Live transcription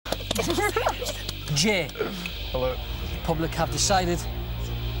Jay. Hello. Public have decided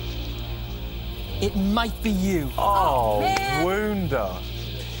it might be you. Oh, Wounda.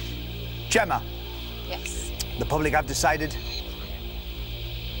 Gemma. Yes. The public have decided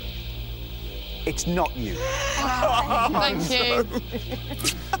it's not you. Thank you.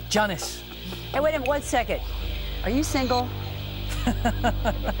 Janice. Hey, wait a minute, 1 second. Are you single?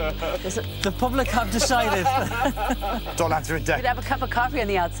 The public have decided Don't answer it, Dick. Could have a cup of coffee on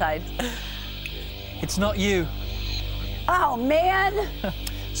the outside. it's not you. Oh, man!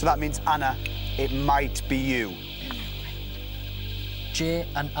 So that means, Anna, it might be you. Jay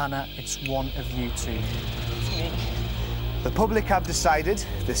and Anna, it's one of you two. The public have decided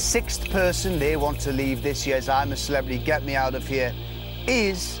the 6th person they want to leave this year's I'm a Celebrity, Get Me Out of Here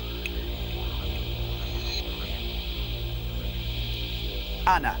is...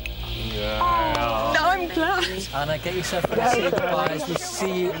 Anna. No, I'm glad. Anna, get yourself a seat, guys. We'll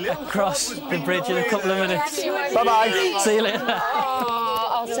see you across the bridge in a couple of minutes. Bye-bye. See you later.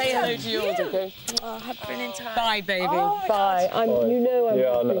 I'll say hello to yours, okay? Oh, have a brilliant time. Bye, baby. Oh, bye. You know I'm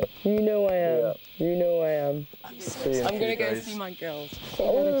Yeah, I know. happy. You know I am. Yeah. You know I am. I'm going to go see my girls.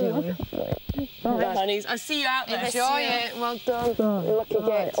 Bye, honeys. I'll see you out there. Enjoy it. Well done. Lucky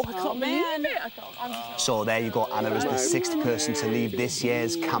get. Oh, I can't believe it. I'm So there you go, Anna is the 6th person to leave this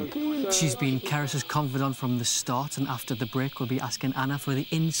year's camp. She's been Karis's confidant from the start, and after the break, we'll be asking Anna for the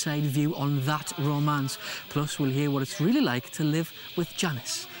inside view on that romance. Plus, we'll hear what it's really like to live with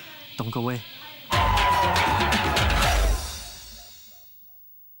Janice. Don't go away.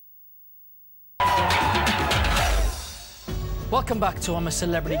 Welcome back to I'm a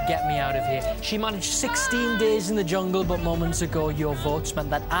Celebrity, Get Me Out of Here. She managed 16 days in the jungle, but moments ago your votes meant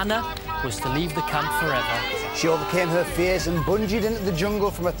that Anna was to leave the camp forever. She overcame her fears and bungeed into the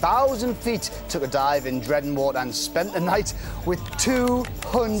jungle from 1,000 feet, took a dive in dreading water and spent the night with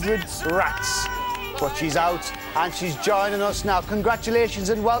 200 rats. But she's out and she's joining us now. Congratulations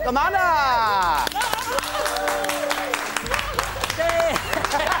and welcome, Anna!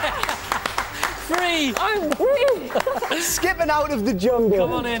 Free! I'm free. Skipping out of the jungle.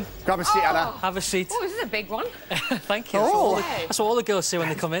 Come on in. Grab a seat, Anna. Have a seat. Oh, this is a big one. Thank you. That's what all the girls say when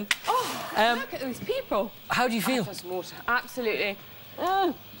they come in. Look at these people. How do you feel? Just water. Absolutely.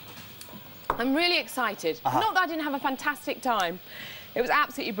 I'm really excited. Not that I didn't have a fantastic time. It was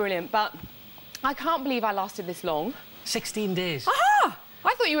absolutely brilliant, but I can't believe I lasted this long. 16 days. Aha!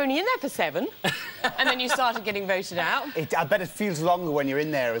 I thought you were only in there for 7. And then you started getting voted out. I bet it feels longer when you're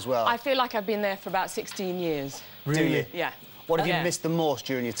in there as well. I feel like I've been there for about 16 years. Really? Do you? Yeah. What have you Yeah. missed the most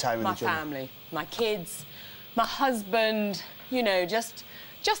during your time in My the jungle? family, my kids, my husband, you know, just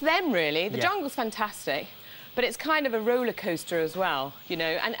them, really. The Yeah. jungle's fantastic, but it's kind of a roller coaster as well, you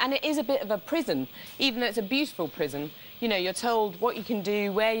know, and it is a bit of a prison, even though it's a beautiful prison. You know, you're told what you can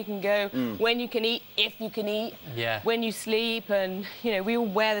do, where you can go, when you can eat, if you can eat, when you sleep, and, you know, we all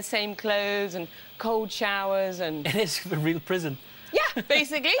wear the same clothes and cold showers and... It is a real prison. Yeah,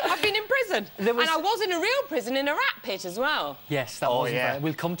 basically, I've been in prison. And I was in a real prison in a rat pit as well. Yes, that wasn't yeah. bad.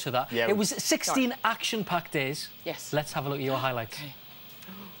 We'll come to that. Yeah. It was 16 action-packed days. Yes. Let's have a look at your highlights. Okay.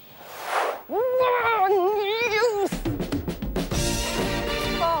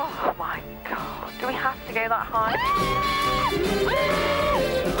 Oh my God, do we have to go that high?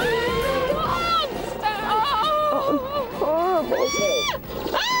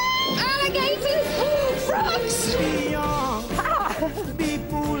 Alligators! Frogs!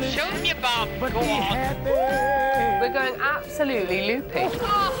 Show them your bum. Go on. We're going absolutely loopy.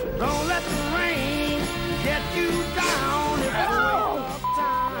 Don't let the rain get you down.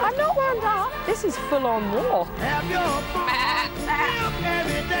 I'm not warmed up. This is full-on war. Have your fun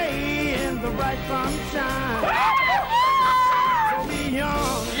every day in the bright sunshine. So be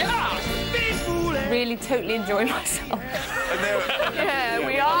young. Yeah. Be foolish. Really totally enjoy myself. Yeah,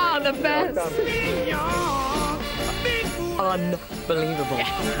 we are the best. Be young. Be foolish. Unbelievable.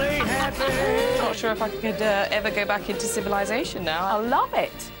 Stay happy. Not sure if I could ever go back into civilization now. I love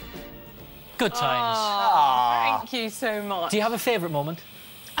it. Good times. Thank you so much. Do you have a favourite moment?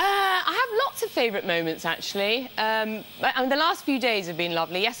 I have lots of favourite moments, actually. And the last few days have been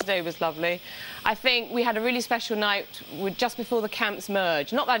lovely. Yesterday was lovely. I think we had a really special night just before the camps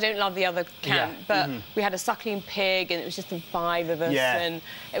merged. Not that I don't love the other camp, but we had a suckling pig, and it was just the 5 of us, and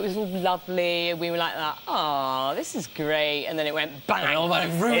it was all lovely, and we were like that, oh, this is great, and then it went bang. It all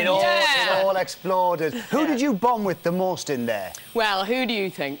It all exploded. Who did you bond with the most in there? Well, who do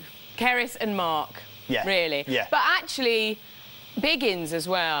you think? Keris and Mark, really. Yeah. But actually, Biggins as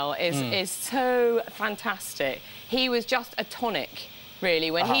well is so fantastic. He was just a tonic, really.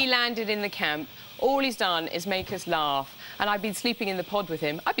 When he landed in the camp, all he's done is make us laugh. and I've been sleeping in the pod with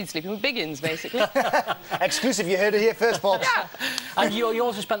him. I've been sleeping with Biggins, basically. Exclusive, you heard it here first, folks. Yeah. And you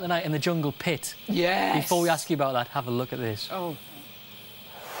also spent the night in the jungle pit. Yes. Before we ask you about that, have a look at this. Oh.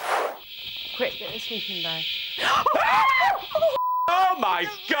 Quick, get the sleeping bag. Oh, my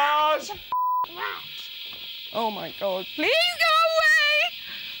God! Oh, my God. Please go away!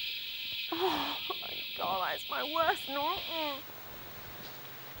 Oh, my God, that's my worst nightmare.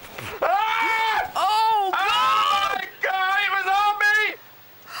 Ah! Oh, God! Oh, my God, it was on me!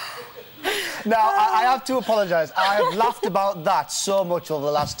 Now, I have to apologise. I have laughed about that so much over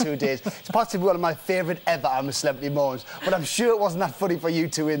the last 2 days. It's possibly one of my favourite ever I'm a Celebrity moments, but I'm sure it wasn't that funny for you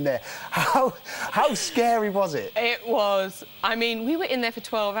two in there. How scary was it? It was. I mean, we were in there for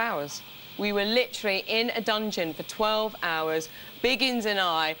 12 hours. We were literally in a dungeon for 12 hours, Biggins and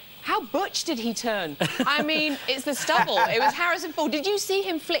I. How butch did he turn? I mean, it's the stubble. It was Harrison Ford. Did you see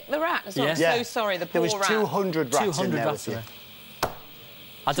him flick the rat as well? Yeah. I'm so sorry, the poor rat. There was 200 rats 200 in there rats with in you. there.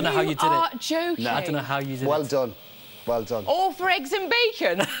 I don't know how you did You are it. joking. I don't know how you did Well it. done. Well done. All for eggs and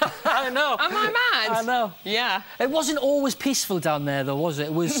bacon. I know. Am I mad? I know. Yeah. It wasn't always peaceful down there, though, was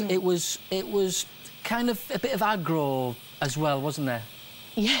it? It was kind of a bit of aggro as well, wasn't there?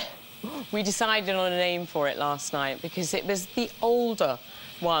 Yeah. We decided on a name for it last night because it was the older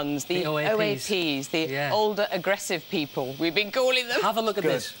ones, the OAPs, the older aggressive people. We've been calling them. Have a look at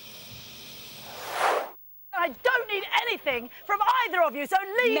this. I don't need anything from either of you, so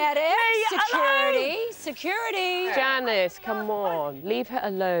leave Medic, me security, alone! security. Janice, come on. Leave her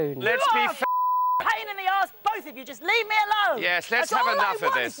alone. Let's You be are a pain in the arse, both of you. Just leave me alone. Yes, let's That's have all enough I of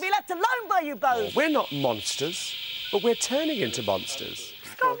want this. is to be left alone by you both. We're not monsters, but we're turning into monsters.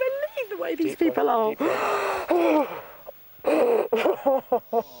 I can't believe the way these people are.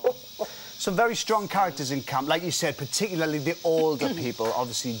 Some very strong characters in camp, like you said, particularly the older people,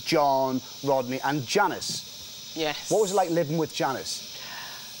 obviously John, Rodney and Janice. Yes. What was it like living with Janice?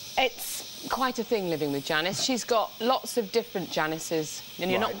 It's quite a thing living with Janice. She's got lots of different Janices,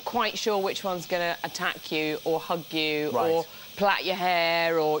 and you're not quite sure which one's going to attack you or hug you or plait your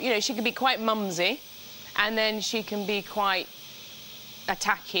hair or, you know, she can be quite mumsy, and then she can be quite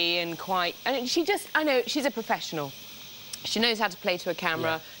attacky and quite... And she just... I know, she's a professional. She knows how to play to a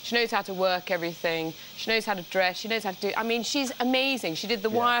camera. She knows how to work everything. She knows how to dress. She knows how to do... I mean, she's amazing. She did the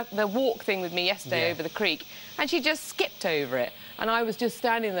walk thing with me yesterday over the creek, and she just skipped over it. And I was just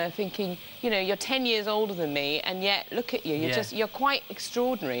standing there thinking, you know, you're 10 years older than me, and yet, look at you. You're quite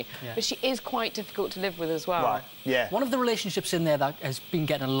extraordinary. But she is quite difficult to live with as well. Right, yeah. One of the relationships in there that has been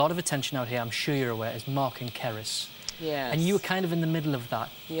getting a lot of attention out here, I'm sure you're aware, is Mark and Keris. Yes. And you were kind of in the middle of that.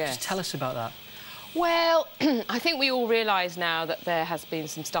 Yes. Just tell us about that. Well, I think we all realise now that there has been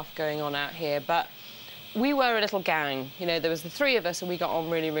some stuff going on out here, but we were a little gang. You know, there was the three of us and we got on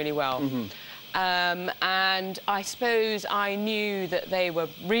really, really well. And I suppose I knew that they were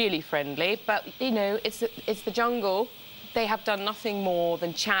really friendly, but, you know, it's the jungle. They have done nothing more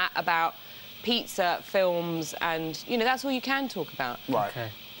than chat about pizza, films, and, you know, that's all you can talk about. Right. Okay.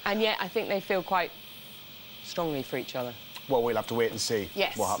 And yet I think they feel quite strongly for each other. Well, we'll have to wait and see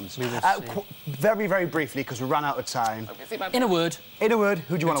what happens. We will see. Very, very briefly, because we ran out of time. In a word. In a word,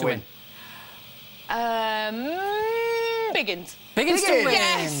 who do you want to win? Biggins. Biggins to win.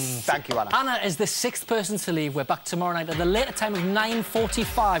 Yes. Thank you, Anna. Anna is the 6th person to leave. We're back tomorrow night at the later time of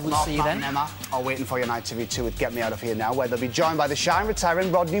 9:45. We'll see you Matt then. and Emma are waiting for you on ITV2 with Get Me Out of Here Now, where they'll be joined by the shy and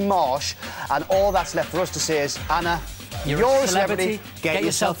retiring Rodney Marsh. And all that's left for us to say is, Anna, you're a celebrity. Get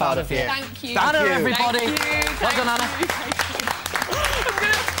yourself out of here. Thank you. Anna, Thank you. everybody. Thank you. Well done, Anna.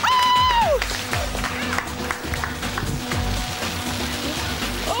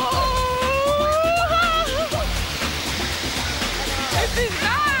 This is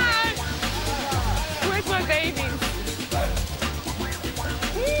bad! Where's my baby?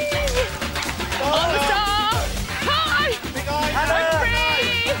 Monster! Hi! I'm free!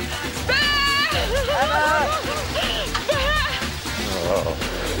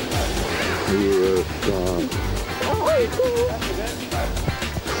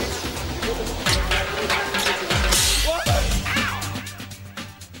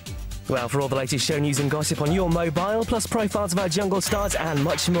 Well, for all the latest show news and gossip on your mobile, plus profiles of our jungle stars and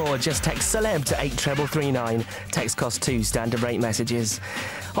much more, just text celeb to 83339. Text cost 2 standard rate messages.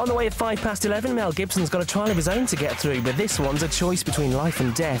 On the way at 11:05, Mel Gibson's got a trial of his own to get through, but this one's a choice between life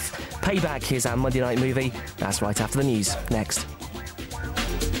and death. Payback is our Monday night movie. That's right after the news. Next.